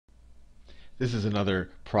This is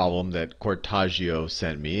another problem that Cortaggio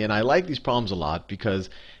sent me, and I like these problems a lot because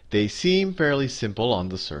they seem fairly simple on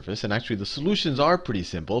the surface, and actually the solutions are pretty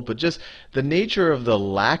simple, but just the nature of the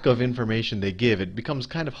lack of information they give, it becomes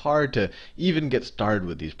kind of hard to even get started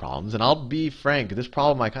with these problems. And I'll be frank, this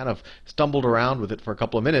problem I kind of stumbled around with it for a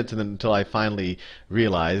couple of minutes and then until I finally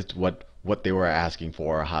realized what they were asking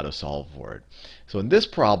for or how to solve for it. So in this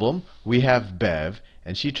problem, we have Bev,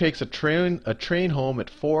 and she takes a train home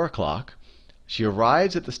at 4 o'clock. She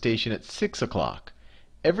arrives at the station at 6 o'clock.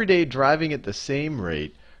 Every day driving at the same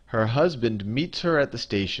rate, her husband meets her at the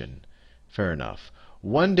station. Fair enough.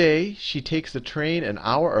 One day, she takes the train an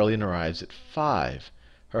hour early and arrives at 5.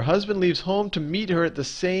 Her husband leaves home to meet her at the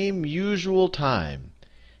same usual time.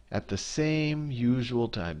 At the same usual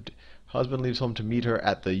time. Husband leaves home to meet her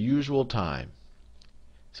at the usual time.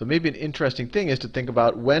 So maybe an interesting thing is to think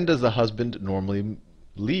about, when does the husband normally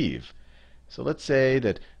leave? So let's say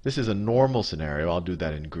that this is a normal scenario. I'll do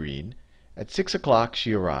that in green. At 6 o'clock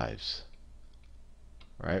she arrives.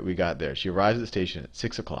 Right? We got there. She arrives at the station at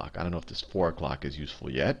 6 o'clock. I don't know if this 4 o'clock is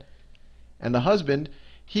useful yet. And the husband,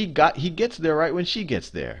 he gets there right when she gets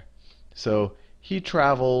there. So he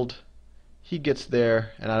traveled, he gets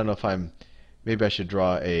there, and I don't know if maybe I should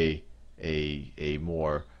draw a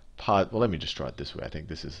more well, let me just draw it this way. I think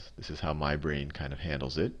this is how my brain kind of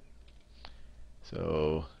handles it.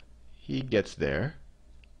 So he gets there.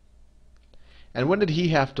 And when did he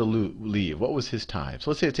have to leave? What was his time? So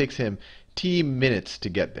let's say it takes him t minutes to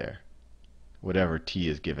get there, whatever t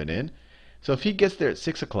is given in. So if he gets there at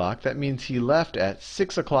 6 o'clock, that means he left at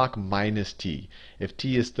 6 o'clock minus t. If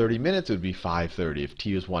t is 30 minutes, it would be 5:30. If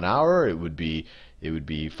t is 1 hour, it would be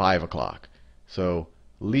 5 o'clock. So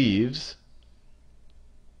leaves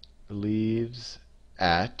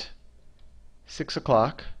at 6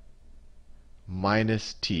 o'clock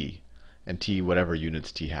minus t, and t whatever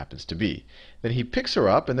units t happens to be. Then he picks her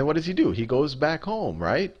up, and then what does he do? He goes back home,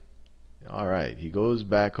 right? All right, he goes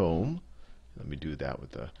back home. Let me do that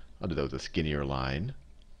I'll do that with a skinnier line.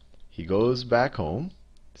 He goes back home,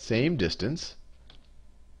 same distance,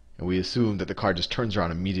 and we assume that the car just turns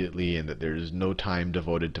around immediately and that there's no time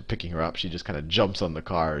devoted to picking her up. She just kind of jumps on the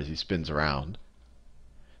car as he spins around.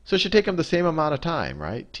 So it should take him the same amount of time,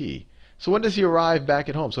 right? T. So when does he arrive back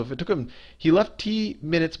at home? So if it took him, he left t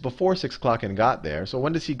minutes before 6 o'clock and got there. So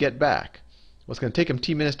when does he get back? Well, it's going to take him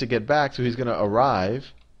t minutes to get back, so he's going to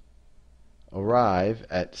arrive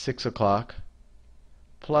at 6 o'clock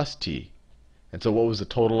plus t. And so what was the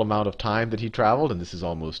total amount of time that he traveled? And this is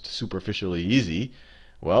almost superficially easy.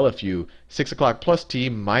 Well, if you 6 o'clock plus t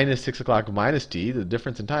minus 6 o'clock minus t, the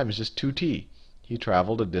difference in time is just 2t. He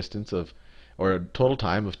traveled a distance of, or a total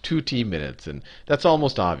time of 2t minutes. And that's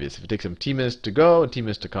almost obvious. If it takes him t minutes to go and t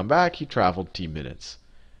minutes to come back, he traveled t minutes.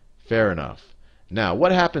 Fair enough. Now,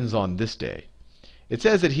 what happens on this day? It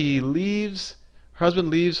says that her husband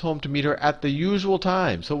leaves home to meet her at the usual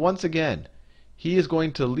time. So once again, he is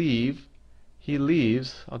going to leave. He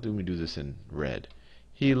leaves. Let me do this in red.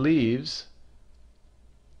 He leaves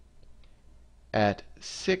at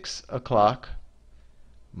 6 o'clock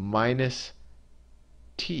minus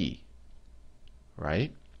t.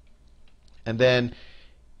 Right? And then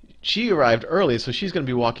she arrived early, so she's going to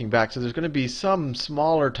be walking back. So there's going to be some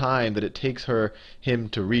smaller time that it takes him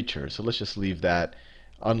to reach her. So let's just leave that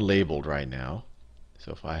unlabeled right now.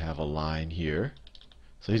 So if I have a line here,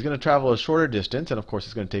 so he's going to travel a shorter distance, and of course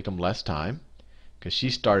it's going to take him less time because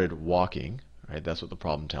she started walking. Right? That's what the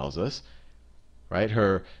problem tells us. Right?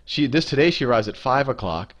 Today she arrives at 5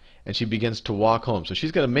 o'clock and she begins to walk home. So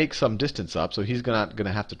she's going to make some distance up, so he's not going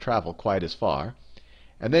to have to travel quite as far.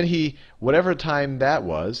 And then whatever time that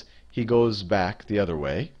was, he goes back the other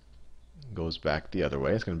way. It's going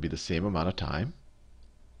to be the same amount of time.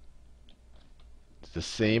 It's the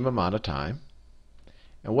same amount of time.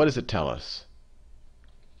 And what does it tell us?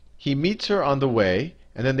 He meets her on the way,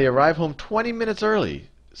 and then they arrive home 20 minutes early.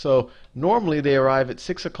 So normally they arrive at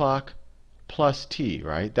 6 o'clock plus t,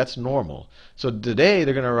 right? That's normal. So today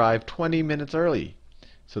they're going to arrive 20 minutes early.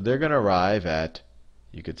 So they're going to arrive at,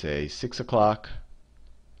 you could say, 6 o'clock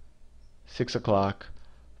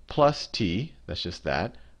plus t, that's just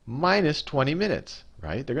that, minus 20 minutes,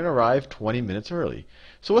 right? They're going to arrive 20 minutes early.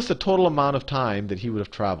 So what's the total amount of time that he would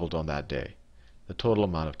have traveled on that day? The total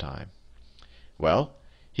amount of time. Well,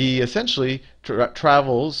 he essentially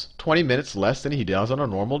travels 20 minutes less than he does on a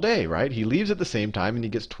normal day, right? He leaves at the same time and he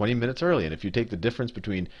gets 20 minutes early. And if you take the difference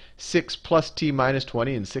between 6 plus t minus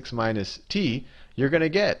 20 and 6 minus t, you're going to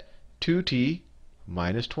get 2t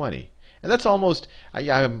minus 20. And that's almost,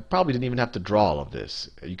 I probably didn't even have to draw all of this.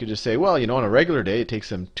 You could just say, well, on a regular day, it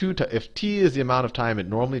takes him if t is the amount of time it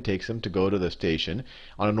normally takes him to go to the station,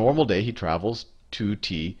 on a normal day, he travels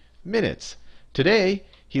 2t minutes. Today,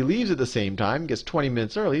 he leaves at the same time, gets 20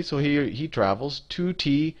 minutes early, so he travels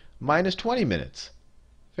 2t minus 20 minutes.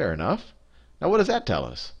 Fair enough. Now, what does that tell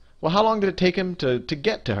us? Well, how long did it take him to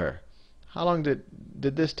get to her? How long did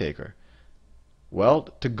this take her? Well,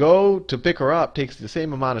 to go to pick her up takes the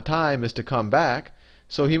same amount of time as to come back,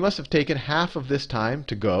 so he must have taken half of this time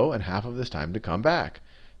to go and half of this time to come back.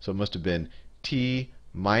 So it must have been t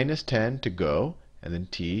minus 10 to go and then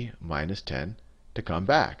t minus 10 to come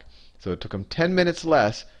back. So it took him 10 minutes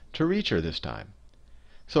less to reach her this time.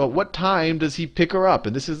 So at what time does he pick her up?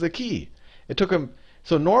 And this is the key. It took him,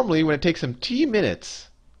 so normally when it takes him t minutes,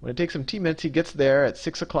 he gets there at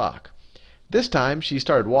 6 o'clock. This time she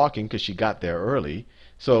started walking because she got there early.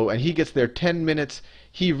 And he gets there 10 minutes.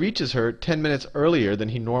 He reaches her 10 minutes earlier than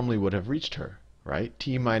he normally would have reached her, right?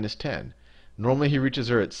 T minus 10. Normally he reaches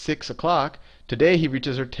her at 6 o'clock. Today he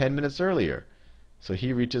reaches her 10 minutes earlier. So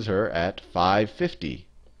he reaches her at 5:50.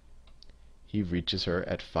 He reaches her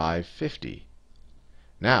at 5:50.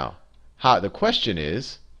 Now, the question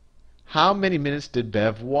is, how many minutes did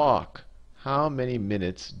Bev walk? How many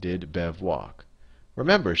minutes did Bev walk?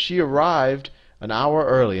 Remember, she arrived an hour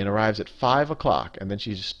early and arrives at 5 o'clock, and then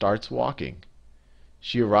she just starts walking.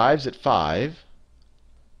 She arrives at 5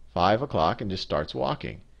 o'clock, and just starts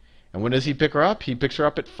walking. And when does he pick her up? He picks her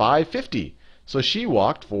up at 5:50. So she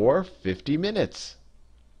walked for 50 minutes.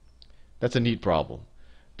 That's a neat problem.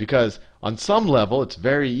 Because on some level it's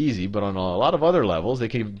very easy, but on a lot of other levels they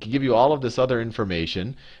can give you all of this other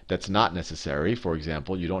information that's not necessary. For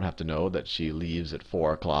example, you don't have to know that she leaves at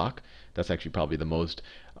 4 o'clock. That's actually probably the most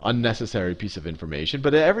unnecessary piece of information.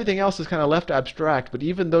 But everything else is kind of left abstract. But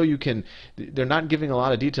even though they're not giving a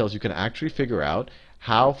lot of details, you can actually figure out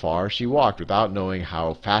how far she walked without knowing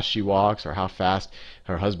how fast she walks or how fast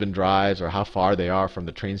her husband drives or how far they are from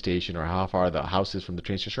the train station or how far the house is from the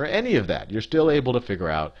train station or any of that. You're still able to figure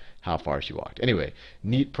out how far she walked. Anyway,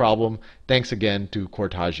 neat problem. Thanks again to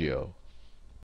Cortaggio.